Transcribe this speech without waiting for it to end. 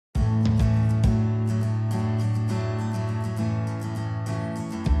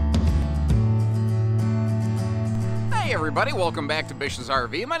Hey everybody, welcome back to Bish's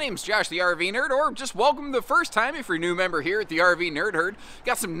RV. My name's Josh the RV Nerd, or just welcome the first time if you're a new member here at the RV Nerd Herd.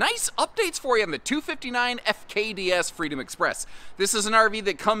 Got some nice updates for you on the 259 FKDS Freedom Express. This is an RV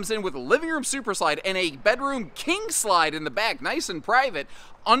that comes in with a living room super slide and a bedroom king slide in the back, nice and private,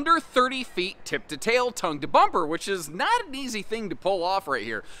 under 30 feet tip to tail, tongue to bumper, which is not an easy thing to pull off right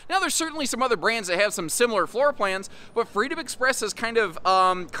here. Now there's certainly some other brands that have some similar floor plans, but Freedom Express has kind of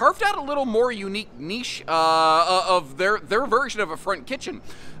carved out a little more unique niche of their version of a front kitchen.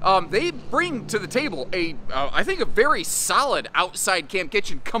 They bring to the table I think a very solid outside camp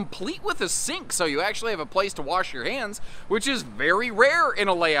kitchen, complete with a sink, so you actually have a place to wash your hands, which is very rare in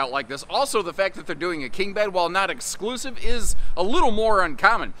a layout like this. Also, the fact that they're doing a king bed, while not exclusive, is a little more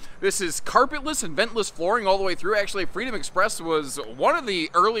uncommon. This is carpetless and ventless flooring all the way through. Actually, Freedom Express was one of the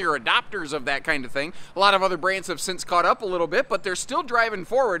earlier adopters of that kind of thing. A lot of other brands have since caught up a little bit, but they're still driving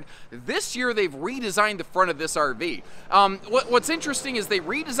forward. This year, they've redesigned the front of this RV. What's interesting is they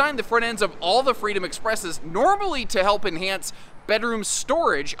redesigned the front ends of all the Freedom Expresses, normally to help enhance bedroom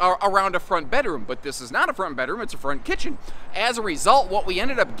storage around a front bedroom, but this is not a front bedroom, it's a front kitchen. As a result, what we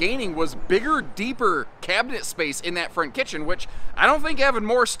ended up gaining was bigger, deeper cabinet space in that front kitchen, which I don't think having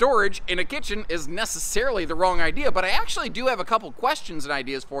more storage in a kitchen is necessarily the wrong idea, but I actually do have a couple questions and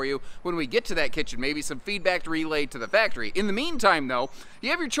ideas for you when we get to that kitchen, maybe some feedback to relay to the factory. In the meantime, though, you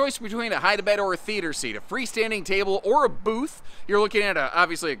have your choice between a hide-a-bed or a theater seat, a freestanding table or a booth. You're looking at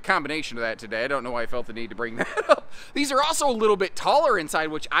obviously a combination of that today. I don't know why I felt the need to bring that up. These are also a little bit taller inside,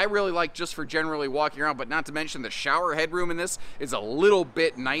 which I really like just for generally walking around, but not to mention the shower headroom in this is a little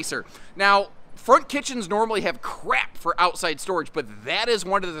bit nicer. Now, front kitchens normally have crap for outside storage, but that is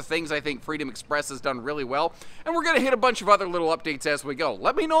one of the things I think Freedom Express has done really well, and we're going to hit a bunch of other little updates as we go.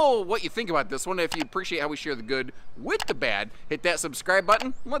 Let me know what you think about this one. If you appreciate how we share the good with the bad, hit that subscribe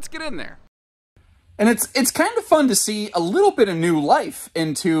button. Let's get in there. And it's kind of fun to see a little bit of new life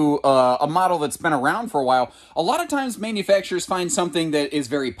into a model that's been around for a while. A lot of times manufacturers find something that is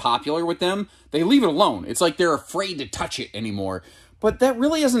very popular with them, they leave it alone. It's like they're afraid to touch it anymore. But that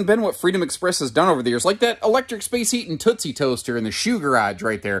really hasn't been what Freedom Express has done over the years. Like that electric space heat and Tootsie Toaster in the shoe garage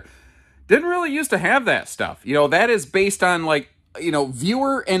right there. Didn't really used to have that stuff. You know, that is based on, like, you know,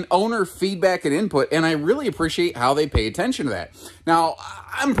 viewer and owner feedback and input, and I really appreciate how they pay attention to that. Now,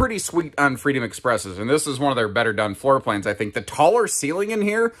 I'm pretty sweet on Freedom Expresses, and this is one of their better done floor plans. I think the taller ceiling in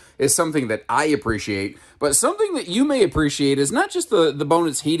here is something that I appreciate, but something that you may appreciate is not just the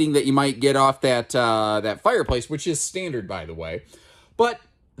bonus heating that you might get off that, that fireplace, which is standard, by the way, but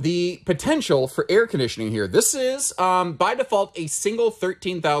the potential for air conditioning here. This is, by default, a single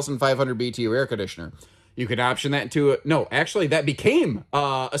 13,500 BTU air conditioner. You can option that into no, actually, that became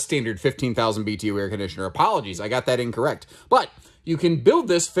a standard 15,000 BTU air conditioner. Apologies, I got that incorrect. But you can build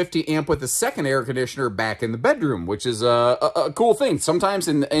this 50 amp with a second air conditioner back in the bedroom, which is a cool thing. Sometimes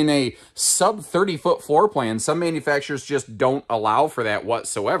in a sub 30-foot floor plan, some manufacturers just don't allow for that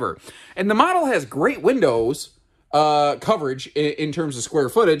whatsoever. And the model has great windows coverage in terms of square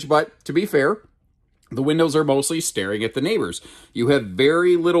footage, but to be fair, the windows are mostly staring at the neighbors. You have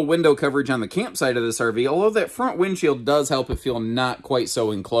very little window coverage on the campsite of this RV, although that front windshield does help it feel not quite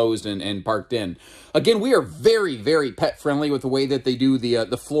so enclosed and parked in. Again, we are very, very pet-friendly with the way that they do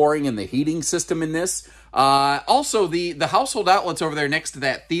the flooring and the heating system in this. Also, the household outlets over there next to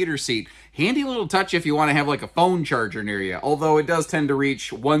that theater seat. Handy little touch if you want to have like a phone charger near you, although it does tend to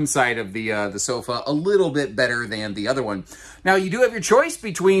reach one side of the sofa a little bit better than the other one. Now, you do have your choice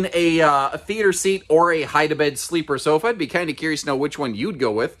between a theater seat or a hide-a-bed sleeper sofa. I'd be kind of curious to know which one you'd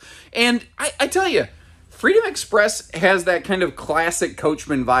go with. And I tell you, Freedom Express has that kind of classic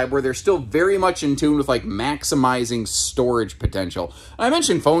Coachmen vibe where they're still very much in tune with like maximizing storage potential. I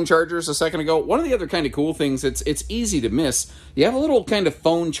mentioned phone chargers a second ago. One of the other kind of cool things, it's easy to miss. You have a little kind of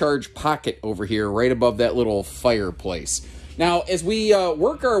phone charge pocket over here right above that little fireplace. Now, as we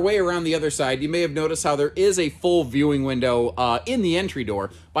work our way around the other side, you may have noticed how there is a full viewing window in the entry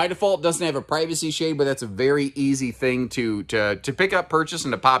door. By default, it doesn't have a privacy shade, but that's a very easy thing to pick up, purchase,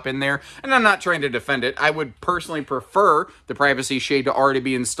 and to pop in there. And I'm not trying to defend it. I would personally prefer the privacy shade to already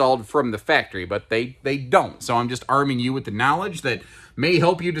be installed from the factory, but they don't. So I'm just arming you with the knowledge that may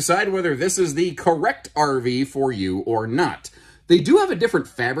help you decide whether this is the correct RV for you or not. They do have a different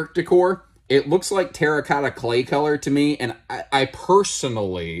fabric decor. It looks like terracotta clay color to me, and I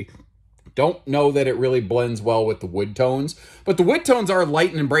personally don't know that it really blends well with the wood tones, but the wood tones are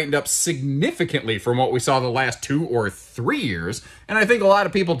lightened and brightened up significantly from what we saw the last 2 or 3 years, and I think a lot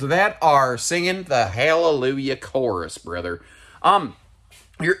of people to that are singing the Hallelujah chorus, brother.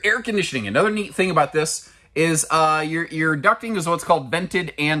 Your air conditioning, another neat thing about this is your ducting is what's called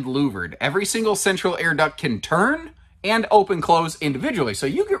vented and louvered. Every single central air duct can turn and open close individually. So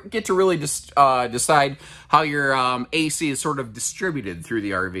you get to really decide how your AC is sort of distributed through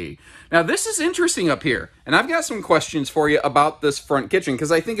the RV. Now this is interesting up here, and I've got some questions for you about this front kitchen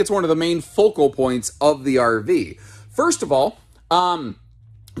because I think it's one of the main focal points of the RV. First of all,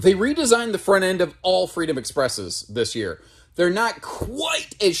 they redesigned the front end of all Freedom Expresses this year. They're not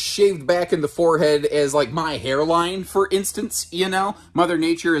quite as shaved back in the forehead as, like, my hairline, for instance, you know? Mother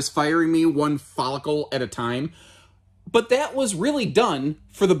Nature is firing me one follicle at a time. But that was really done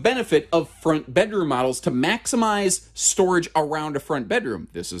for the benefit of front bedroom models to maximize storage around a front bedroom.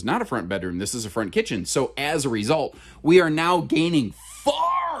 This is not a front bedroom. This is a front kitchen. So as a result, we are now gaining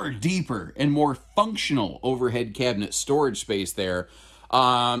far deeper and more functional overhead cabinet storage space there.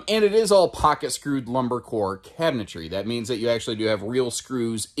 And it is all pocket-screwed lumber core cabinetry. That means that you actually do have real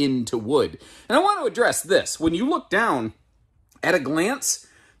screws into wood. And I want to address this. When you look down at a glance,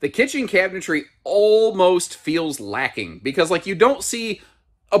 the kitchen cabinetry almost feels lacking because, like, you don't see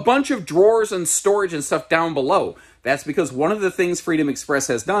a bunch of drawers and storage and stuff down below. That's because one of the things Freedom Express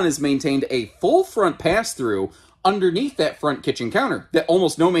has done is maintained a full front pass-through underneath that front kitchen counter that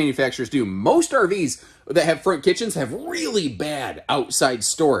almost no manufacturers do. Most RVs that have front kitchens have really bad outside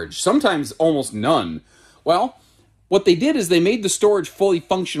storage, sometimes almost none. Well, what they did is they made the storage fully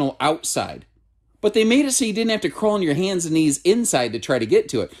functional outside, but they made it so you didn't have to crawl on your hands and knees inside to try to get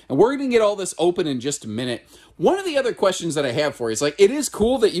to it. And we're going to get all this open in just a minute. One of the other questions that I have for you is, like, it is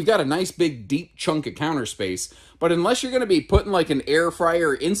cool that you've got a nice big deep chunk of counter space, but unless you're going to be putting like an air fryer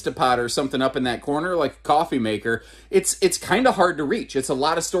or Instapot or something up in that corner, like a coffee maker, it's kind of hard to reach. It's a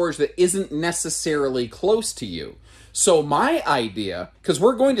lot of storage that isn't necessarily close to you. So my idea, because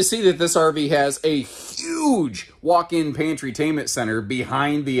we're going to see that this RV has a huge walk-in pantry-tainment center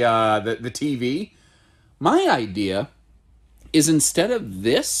behind the TV, my idea is instead of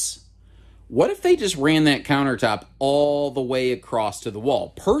this, what if they just ran that countertop all the way across to the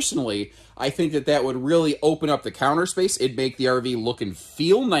wall? Personally, I think that that would really open up the counter space. It'd make the RV look and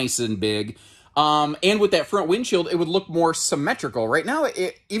feel nice and big. And with that front windshield, it would look more symmetrical. Right now,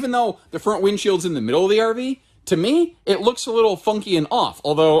 even though the front windshield's in the middle of the RV, to me, it looks a little funky and off.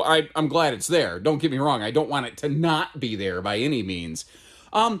 Although I'm glad it's there. Don't get me wrong. I don't want it to not be there by any means.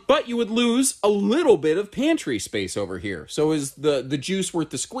 But you would lose a little bit of pantry space over here. So is the juice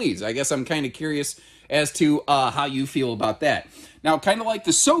worth the squeeze? I guess I'm kind of curious as to how you feel about that. Now, kind of like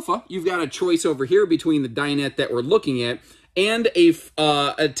the sofa, you've got a choice over here between the dinette that we're looking at and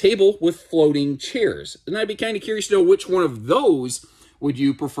a table with floating chairs. And I'd be kind of curious to know which one of those would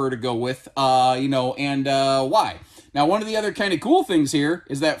you prefer to go with, and why. Now, one of the other kind of cool things here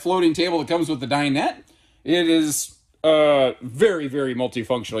is that floating table that comes with the dinette. It is very, very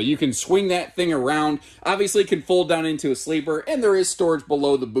multifunctional. You can swing that thing around. Obviously, it can fold down into a sleeper, and there is storage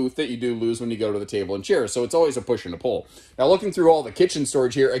below the booth that you do lose when you go to the table and chair, so it's always a push and a pull. Now, looking through all the kitchen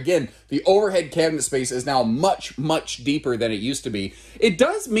storage here, again, the overhead cabinet space is now much, much deeper than it used to be. It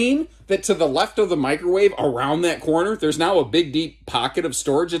does mean that to the left of the microwave, around that corner, there's now a big, deep pocket of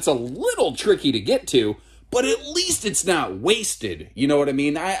storage. It's a little tricky to get to, but at least it's not wasted. You know what I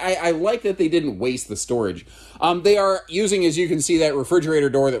mean? I like that they didn't waste the storage. They are using, as you can see, that refrigerator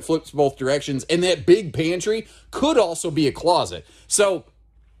door that flips both directions, and that big pantry could also be a closet. So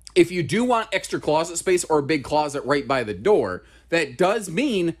if you do want extra closet space or a big closet right by the door, that does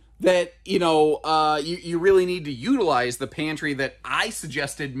mean that, you really need to utilize the pantry that I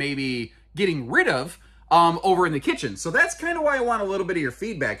suggested maybe getting rid of over in the kitchen. So that's kind of why I want a little bit of your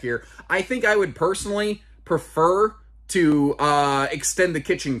feedback here. I think I would personally prefer to extend the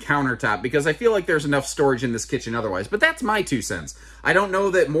kitchen countertop because I feel like there's enough storage in this kitchen otherwise. But that's my 2 cents. I don't know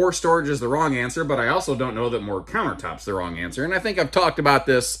that more storage is the wrong answer, but I also don't know that more countertop's the wrong answer. And I think I've talked about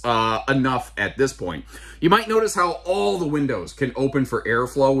this enough at this point. You might notice how all the windows can open for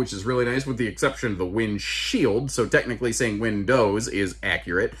airflow, which is really nice with the exception of the windshield. So technically saying windows is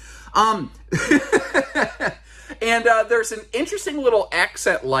accurate. And there's an interesting little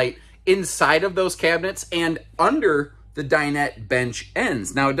accent light inside of those cabinets and under the dinette bench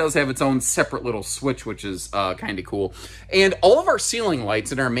ends. Now, it does have its own separate little switch, which is kind of cool. And all of our ceiling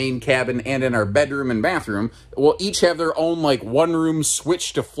lights in our main cabin and in our bedroom and bathroom will each have their own, like, one-room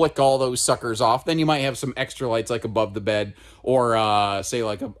switch to flick all those suckers off. Then you might have some extra lights, like, above the bed or, say,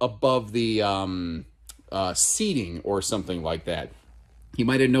 like, above the seating or something like that. You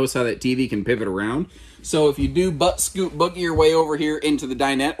might have noticed how that TV can pivot around. So if you do butt scoot boogie your way over here into the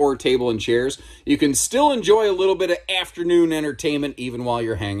dinette or table and chairs, you can still enjoy a little bit of afternoon entertainment even while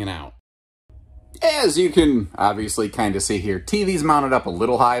you're hanging out. As you can obviously kind of see here, TV's mounted up a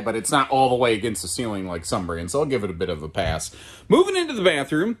little high, but it's not all the way against the ceiling like some brands, so I'll give it a bit of a pass. Moving into the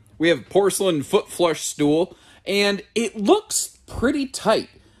bathroom, we have porcelain foot flush stool and it looks pretty tight.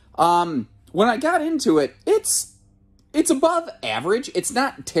 When I got into it, it's above average. It's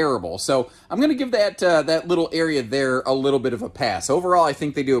not terrible. So I'm going to give that little area there a little bit of a pass. Overall, I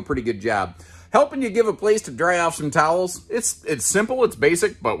think they do a pretty good job. Helping you give a place to dry off some towels. It's simple, it's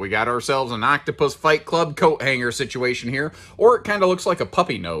basic, but we got ourselves an Octopus Fight Club coat hanger situation here. Or it kind of looks like a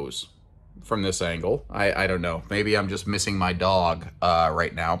puppy nose from this angle. I don't know. Maybe I'm just missing my dog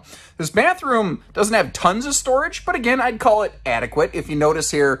right now. This bathroom doesn't have tons of storage, but again, I'd call it adequate. If you notice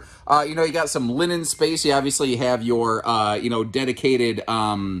here, you got some linen space. You obviously have your, dedicated,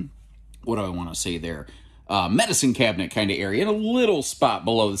 what do I want to say there? Medicine cabinet kind of area, and a little spot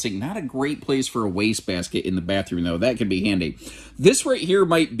below the sink. Not a great place for a wastebasket in the bathroom, though. That could be handy. This right here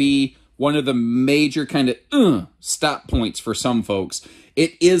might be one of the major kind of stop points for some folks.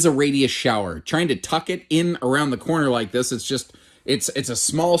 It is a radius shower. Trying to tuck it in around the corner like this, it's a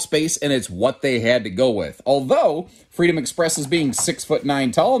small space, and it's what they had to go with. Although Freedom Express being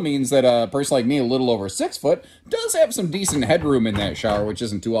 6'9" tall means that a person like me, a little over 6 foot, does have some decent headroom in that shower, which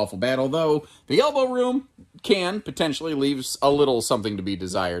isn't too awful bad. Although the elbow room can potentially leaves a little something to be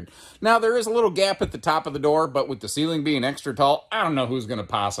desired. Now, there is a little gap at the top of the door, but with the ceiling being extra tall, I don't know who's going to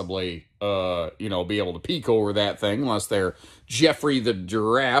possibly, be able to peek over that thing unless they're Jeffrey the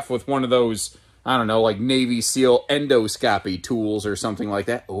Giraffe with one of those, I don't know, like Navy SEAL endoscopy tools or something like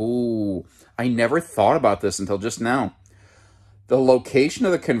that. Oh, I never thought about this until just now. The location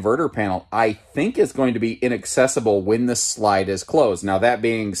of the converter panel, I think, is going to be inaccessible when the slide is closed. Now, that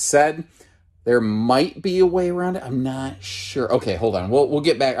being said, there might be a way around it. I'm not sure. Okay, hold on. We'll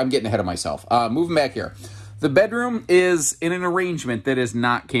get back. I'm getting ahead of myself. Moving back here. The bedroom is in an arrangement that is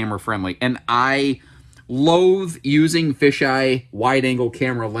not camera friendly, and I loathe using fisheye wide-angle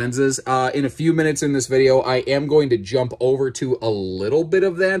camera lenses. In a few minutes in this video, I am going to jump over to a little bit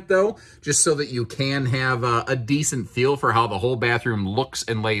of that, though, just so that you can have a decent feel for how the whole bathroom looks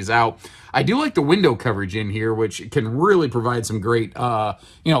and lays out. I do like the window coverage in here, which can really provide some great,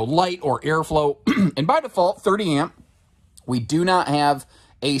 light or airflow. And by default, 30 amp. We do not have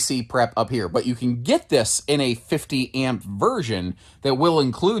AC prep up here, but you can get this in a 50 amp version that will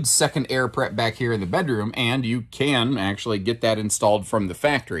include second air prep back here in the bedroom, and you can actually get that installed from the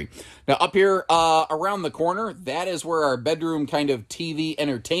factory. Now up here around the corner, that is where our bedroom kind of TV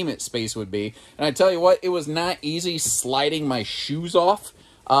entertainment space would be. And I tell you what, it was not easy sliding my shoes off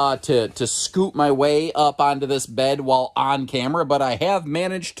to scoot my way up onto this bed while on camera, but I have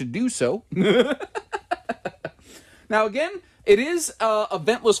managed to do so. Now again, it is a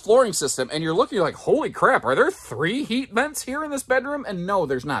ventless flooring system, and you're like, holy crap, are there 3 heat vents here in this bedroom? And no,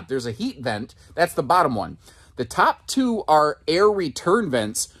 there's not. There's a heat vent. That's the bottom one. The top 2 are air return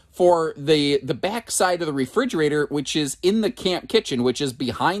vents for the back side of the refrigerator, which is in the camp kitchen, which is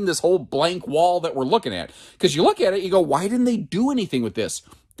behind this whole blank wall that we're looking at. Because you look at it, you go, why didn't they do anything with this?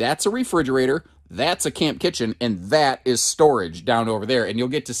 That's a refrigerator. That's a camp kitchen, and that is storage down over there. And you'll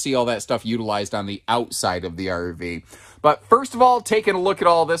get to see all that stuff utilized on the outside of the RV. But first of all, taking a look at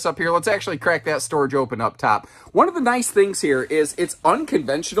all this up here, let's actually crack that storage open up top. One of the nice things here is it's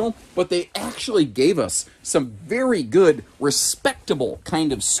unconventional, but they actually gave us some very good, respectable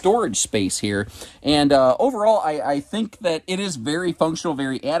kind of storage space here. And overall, I think that it is very functional,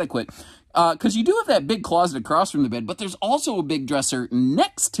 very adequate. Because you do have that big closet across from the bed, but there's also a big dresser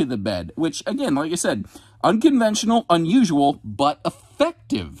next to the bed, which, again, like I said, unconventional, unusual, but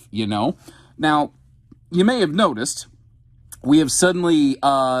effective, Now, you may have noticed we have suddenly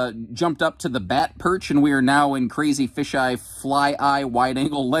jumped up to the bat perch, and we are now in crazy fisheye, fly-eye,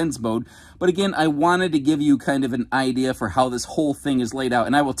 wide-angle lens mode. But again, I wanted to give you kind of an idea for how this whole thing is laid out.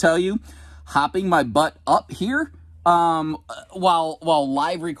 And I will tell you, hopping my butt up here while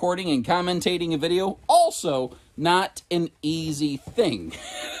live recording and commentating a video, also not an easy thing.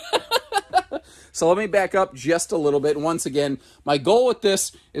 So let me back up just a little bit. Once again, my goal with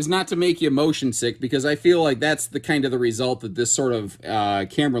this is not to make you motion sick, because I feel like that's the kind of the result that this sort of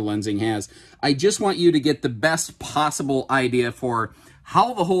camera lensing has. I just want you to get the best possible idea for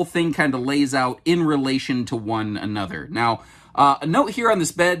how the whole thing kind of lays out in relation to one another. Now, a note here on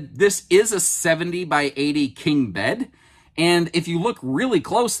this bed, this is a 70 by 80 king bed. And if you look really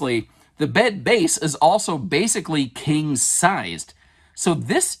closely, the bed base is also basically king sized. So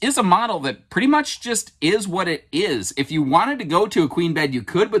this is a model that pretty much just is what it is. If you wanted to go to a queen bed, you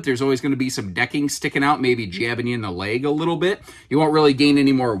could, but there's always going to be some decking sticking out, maybe jabbing you in the leg a little bit. You won't really gain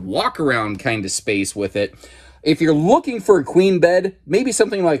any more walk-around kind of space with it. If you're looking for a queen bed, maybe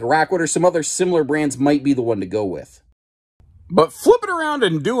something like Rockwood or some other similar brands might be the one to go with. But flipping around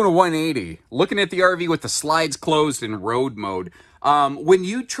and doing a 180, looking at the RV with the slides closed in road mode, when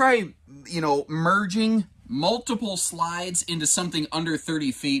you try, merging multiple slides into something under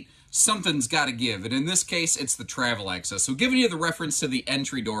 30 feet, something's got to give. And in this case, it's the travel access. So giving you the reference to the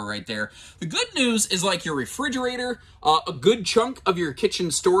entry door right there. The good news is like your refrigerator, a good chunk of your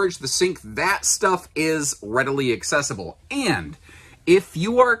kitchen storage, the sink, that stuff is readily accessible. And if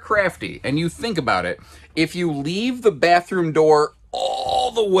you are crafty and you think about it, if you leave the bathroom door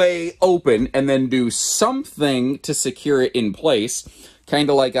all the way open and then do something to secure it in place, kind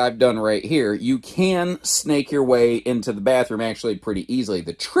of like I've done right here, you can snake your way into the bathroom actually pretty easily.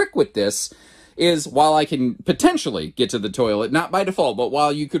 The trick with this is, while I can potentially get to the toilet, not by default, but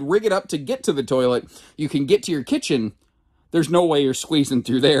while you could rig it up to get to the toilet, you can get to your kitchen. There's no way you're squeezing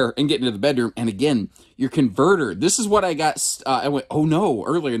through there and getting to the bedroom. And again, your converter, this is what I got, I went, oh no,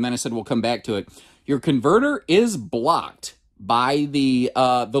 earlier, and then I said, we'll come back to it. Your converter is blocked by the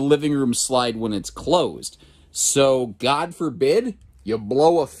living room slide when it's closed. So God forbid you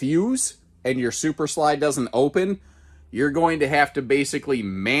blow a fuse and your super slide doesn't open, you're going to have to basically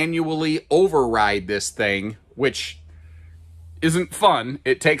manually override this thing, which isn't fun.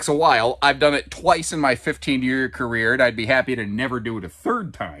 It takes a while. I've done it twice in my 15-year career, and I'd be happy to never do it a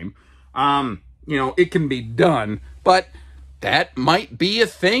third time. You know, it can be done, but that might be a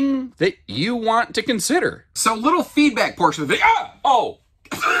thing that you want to consider. So, little feedback portion of the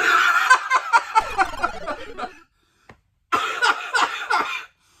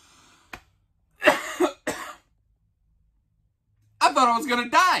I thought I was gonna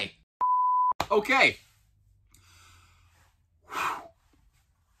die. Okay.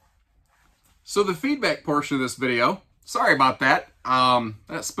 So the feedback portion of this video, sorry about that.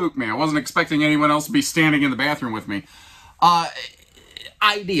 That spooked me. I wasn't expecting anyone else to be standing in the bathroom with me.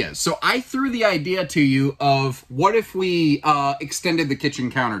 Ideas. So I threw the idea to you of what if we extended the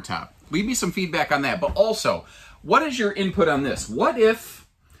kitchen countertop? Leave me some feedback on that. But also, what is your input on this? What if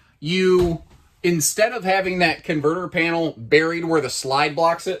you, instead of having that converter panel buried where the slide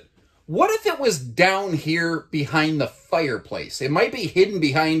blocks it, what if it was down here behind the fireplace? It might be hidden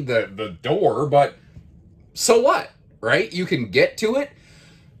behind the door, but so what, right? You can get to it.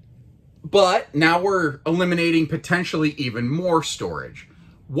 But now we're eliminating potentially even more storage.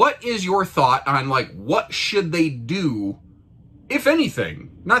 What is your thought on, like, what should they do, if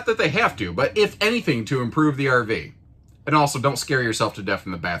anything? Not that they have to, but if anything, to improve the RV. And also, don't scare yourself to death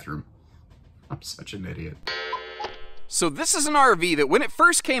in the bathroom. I'm such an idiot. So this is an RV that when it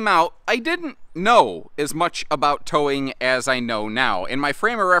first came out, I didn't know as much about towing as I know now, and my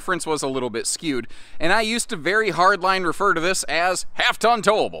frame of reference was a little bit skewed, and I used to very hardline refer to this as half-ton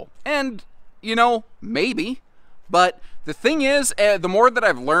towable. And, you know, maybe, but the thing is, the more that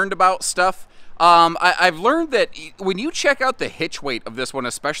I've learned about stuff, I've learned that when you check out the hitch weight of this one,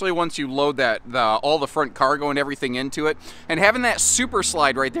 especially once you load all the front cargo and everything into it, and having that super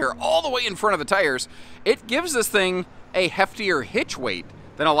slide right there all the way in front of the tires, it gives this thing a heftier hitch weight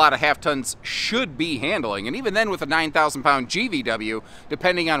than a lot of half-tons should be handling. And even then, with a 9,000-pound GVW,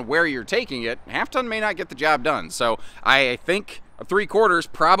 depending on where you're taking it, half-ton may not get the job done. So I think a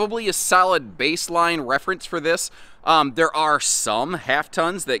 3/4 probably a solid baseline reference for this. There are some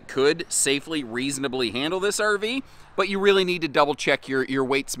half-tons that could safely, reasonably handle this RV, but you really need to double-check your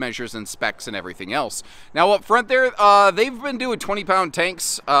weights, measures, and specs and everything else. Now, up front there, they've been doing 20-pound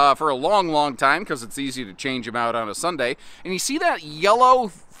tanks for a long, long time because it's easy to change them out on a Sunday. And you see that yellow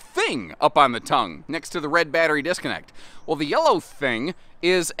thing up on the tongue next to the red battery disconnect. Well, the yellow thing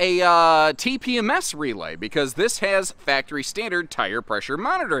is a TPMS relay, because this has factory standard tire pressure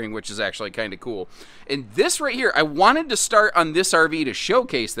monitoring, which is actually kind of cool. And this right here, I wanted to start on this RV to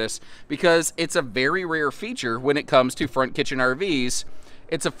showcase this because it's a very rare feature when it comes to front kitchen RVs.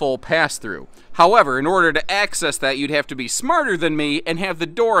 It's a full pass-through. However, in order to access that, you'd have to be smarter than me and have the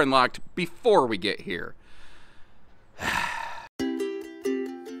door unlocked before we get here.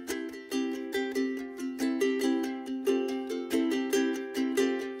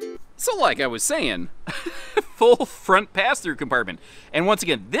 So like I was saying, full front pass-through compartment. And once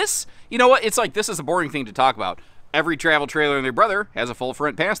again, this, you know what, it's like this is a boring thing to talk about. Every travel trailer and their brother has a full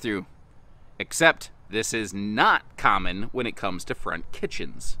front pass-through. Except this is not common when it comes to front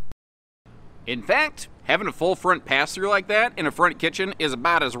kitchens. In fact, having a full front pass-through like that in a front kitchen is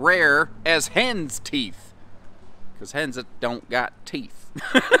about as rare as hen's teeth. Because hens don't got teeth.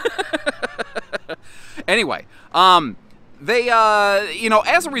 Anyway, they, you know,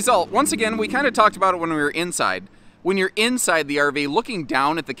 as a result, once again, we kind of talked about it when we were inside. When you're inside the RV, looking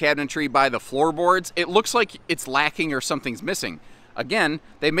down at the cabinetry by the floorboards, it looks like it's lacking or something's missing. Again,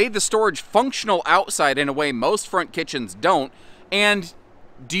 they made the storage functional outside in a way most front kitchens don't. And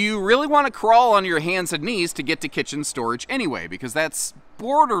do you really want to crawl on your hands and knees to get to kitchen storage anyway? Because that's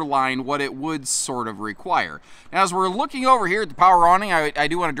borderline what it would sort of require. Now, as we're looking over here at the power awning, I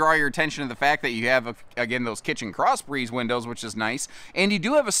do want to draw your attention to the fact that you have, again, those kitchen cross breeze windows, which is nice, and you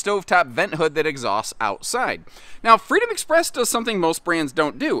do have a stovetop vent hood that exhausts outside. Now, Freedom Express does something most brands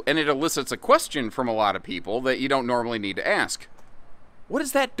don't do, and it elicits a question from a lot of people that you don't normally need to ask. What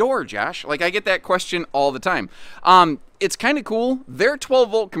is that door, Josh? Like, I get that question all the time. It's kind of cool. They're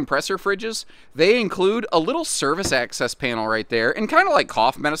 12-volt compressor fridges. They include a little service access panel right there, and kind of like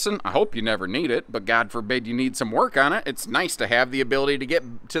cough medicine, I hope you never need it, but God forbid you need some work on it. It's nice to have the ability to get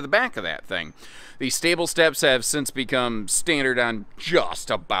to the back of that thing. These stable steps have since become standard on just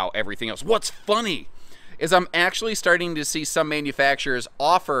about everything else. What's funny is I'm actually starting to see some manufacturers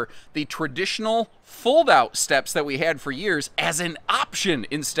offer the traditional fold-out steps that we had for years as an option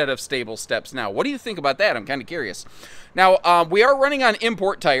instead of stable steps now. What do you think about that? I'm kind of curious. Now, we are running on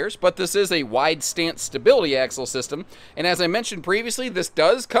import tires, but this is a wide stance stability axle system, and as I mentioned previously, this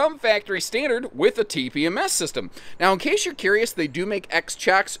does come factory standard with a TPMS system. Now, in case you're curious, they do make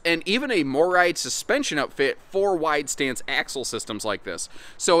X-chocks and even a MORryde suspension outfit for wide stance axle systems like this.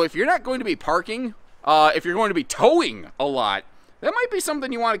 So if you're not going to be parking, if you're going to be towing a lot, that might be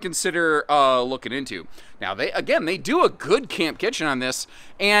something you want to consider looking into. Now, they do a good camp kitchen on this,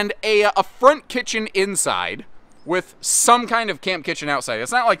 and a front kitchen inside with some kind of camp kitchen outside.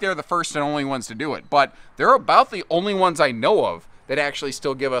 It's not like they're the first and only ones to do it, but they're about the only ones I know of that actually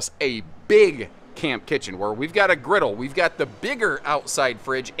still give us a big camp kitchen where we've got a griddle, we've got the bigger outside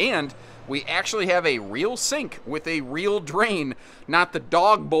fridge, and we actually have a real sink with a real drain, not the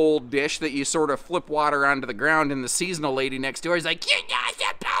dog bowl dish that you sort of flip water onto the ground, and the seasonal lady next door is like, "You're not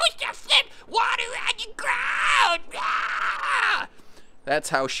supposed to flip water on the ground!" Ah! That's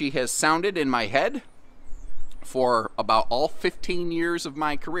how she has sounded in my head for about all 15 years of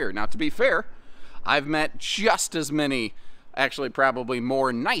my career. Now, to be fair, I've met just as many, actually probably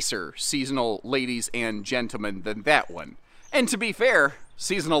more nicer seasonal ladies and gentlemen than that one. And to be fair,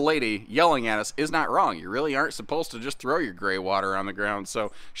 seasonal lady yelling at us is not wrong. You really aren't supposed to just throw your gray water on the ground,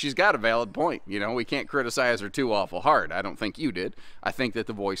 so she's got a valid point. You know, we can't criticize her too awful hard. I don't think you did. I think that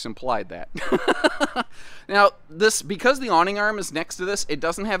the voice implied that. Now, because the awning arm is next to this, it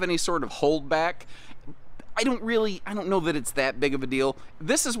doesn't have any sort of holdback. I don't know that it's that big of a deal.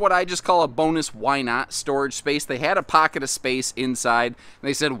 This is what I just call a bonus why not storage space. They had a pocket of space inside.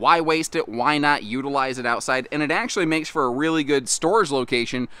 They said, why waste it? Why not utilize it outside? And it actually makes for a really good storage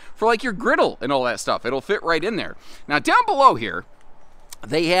location for like your griddle and all that stuff. It'll fit right in there. Now down below here,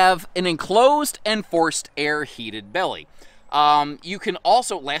 they have an enclosed and forced air heated belly. You can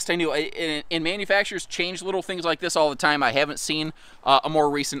also, last I knew, in manufacturers change little things like this all the time. I haven't seen a more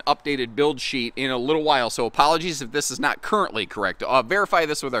recent updated build sheet in a little while, so apologies if this is not currently correct. Verify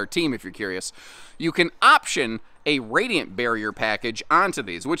this with our team if you're curious. You can option a radiant barrier package onto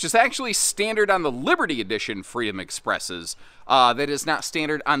these, which is actually standard on the Liberty Edition Freedom Expresses. That is not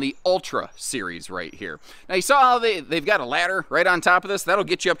standard on the Ultra series right here. Now you saw how they've got a ladder right on top of this. That'll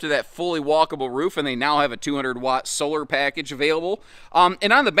get you up to that fully walkable roof, and they now have a 200-watt solar package available.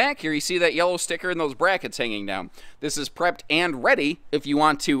 And on the back here, you see that yellow sticker and those brackets hanging down. This is prepped and ready if you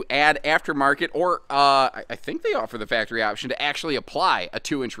want to add aftermarket, or I think they offer the factory option to actually apply a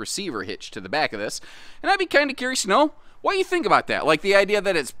 2-inch receiver hitch to the back of this. And I'd be kind of curious to know what you think about that. Like the idea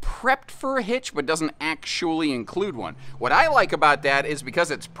that it's prepped for a hitch but doesn't actually include one. What I like about that is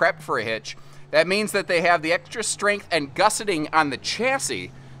because it's prepped for a hitch, that means that they have the extra strength and gusseting on the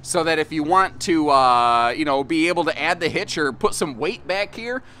chassis so that if you want to, you know, be able to add the hitch or put some weight back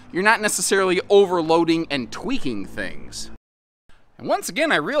here, you're not necessarily overloading and tweaking things. And once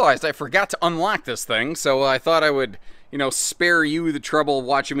again, I realized I forgot to unlock this thing, so I thought I would, you know, spare you the trouble of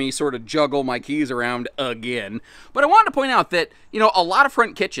watching me sort of juggle my keys around again. But I wanted to point out that, you know, a lot of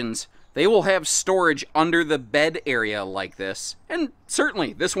front kitchens, they will have storage under the bed area like this. And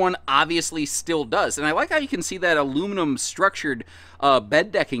certainly, this one obviously still does. And I like how you can see that aluminum structured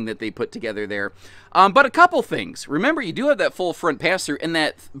bed decking that they put together there. But a couple things. Remember, you do have that full front pass-through, and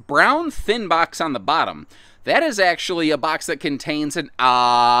that brown thin box on the bottom, that is actually a box that contains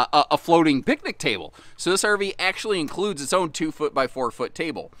a floating picnic table. So this RV actually includes its own 2-foot by 4-foot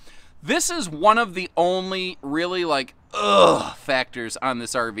table. This is one of the only really like factors on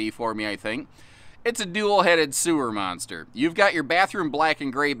this RV for me, I think. It's a dual-headed sewer monster. You've got your bathroom black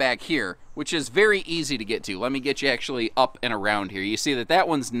and gray back here, which is very easy to get to. Let me get you actually up and around here. You see that that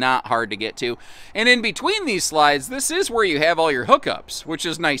one's not hard to get to. And in between these slides, this is where you have all your hookups, which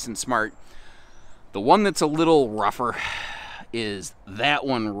is nice and smart. The one that's a little rougher is that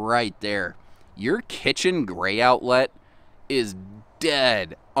one right there. Your kitchen gray outlet is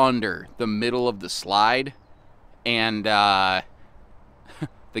dead under the middle of the slide. And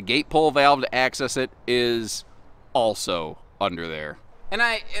The gate pull valve to access it is also under there. And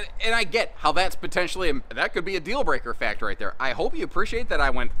I get how that's potentially, that could be a deal breaker factor right there. I hope you appreciate that I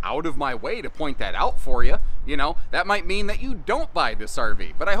went out of my way to point that out for you. You know, that might mean that you don't buy this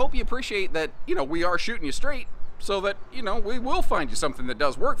RV, but I hope you appreciate that, you know, we are shooting you straight so that, you know, we will find you something that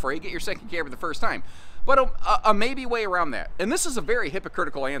does work for you, get your second camper the first time. But a maybe way around that, and this is a very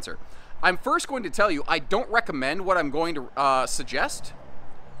hypocritical answer. I'm first going to tell you I don't recommend what I'm going to suggest,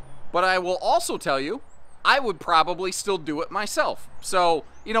 but I will also tell you I would probably still do it myself. So,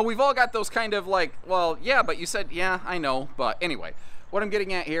 you know, we've all got those kind of like, well, yeah, but you said, yeah, I know. But anyway, what I'm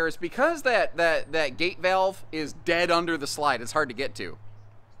getting at here is because that gate valve is dead under the slide, it's hard to get to.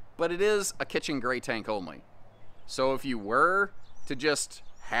 But it is a kitchen gray tank only. So if you were to just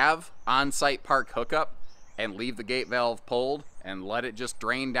have on-site park hookup and leave the gate valve pulled and let it just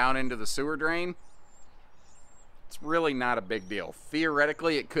drain down into the sewer drain, it's really not a big deal.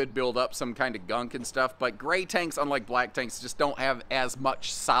 Theoretically, it could build up some kind of gunk and stuff, but gray tanks, unlike black tanks, just don't have as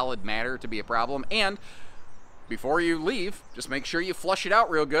much solid matter to be a problem. And before you leave, just make sure you flush it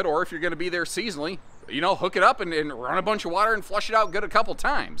out real good, or if you're going to be there seasonally, you know, hook it up and run a bunch of water and flush it out good a couple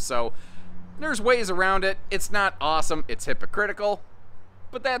times. So there's ways around it. It's not awesome. It's hypocritical,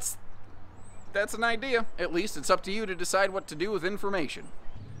 but that's an idea. At least it's up to you to decide what to do with information.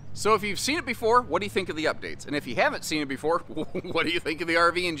 So if you've seen it before, what do you think of the updates? And if you haven't seen it before, what do you think of the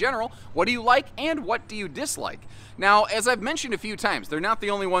RV in general? What do you like and what do you dislike? Now, as I've mentioned a few times, they're not the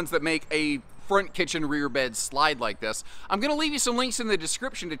only ones that make a front kitchen rear bed slide like this. I'm going to leave you some links in the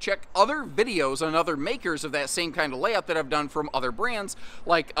description to check other videos on other makers of that same kind of layout that I've done from other brands.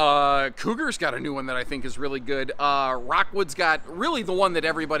 Like Cougar's got a new one that I think is really good. Rockwood's got really the one that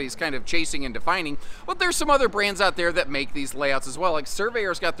everybody's kind of chasing and defining. But there's some other brands out there that make these layouts as well. Like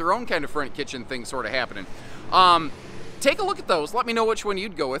Surveyor's got their own kind of front kitchen thing sort of happening. Take a look at those. Let me know which one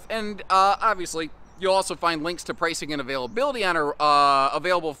you'd go with. And obviously, you'll also find links to pricing and availability on our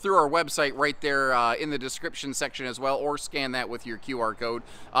available through our website right there in the description section as well, or scan that with your QR code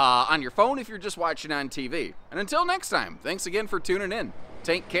on your phone if you're just watching on TV. And until next time, thanks again for tuning in.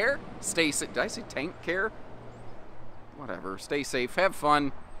 Take care. Stay safe. Did I say tank care? Whatever. Stay safe. Have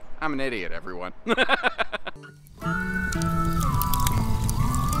fun. I'm an idiot, everyone.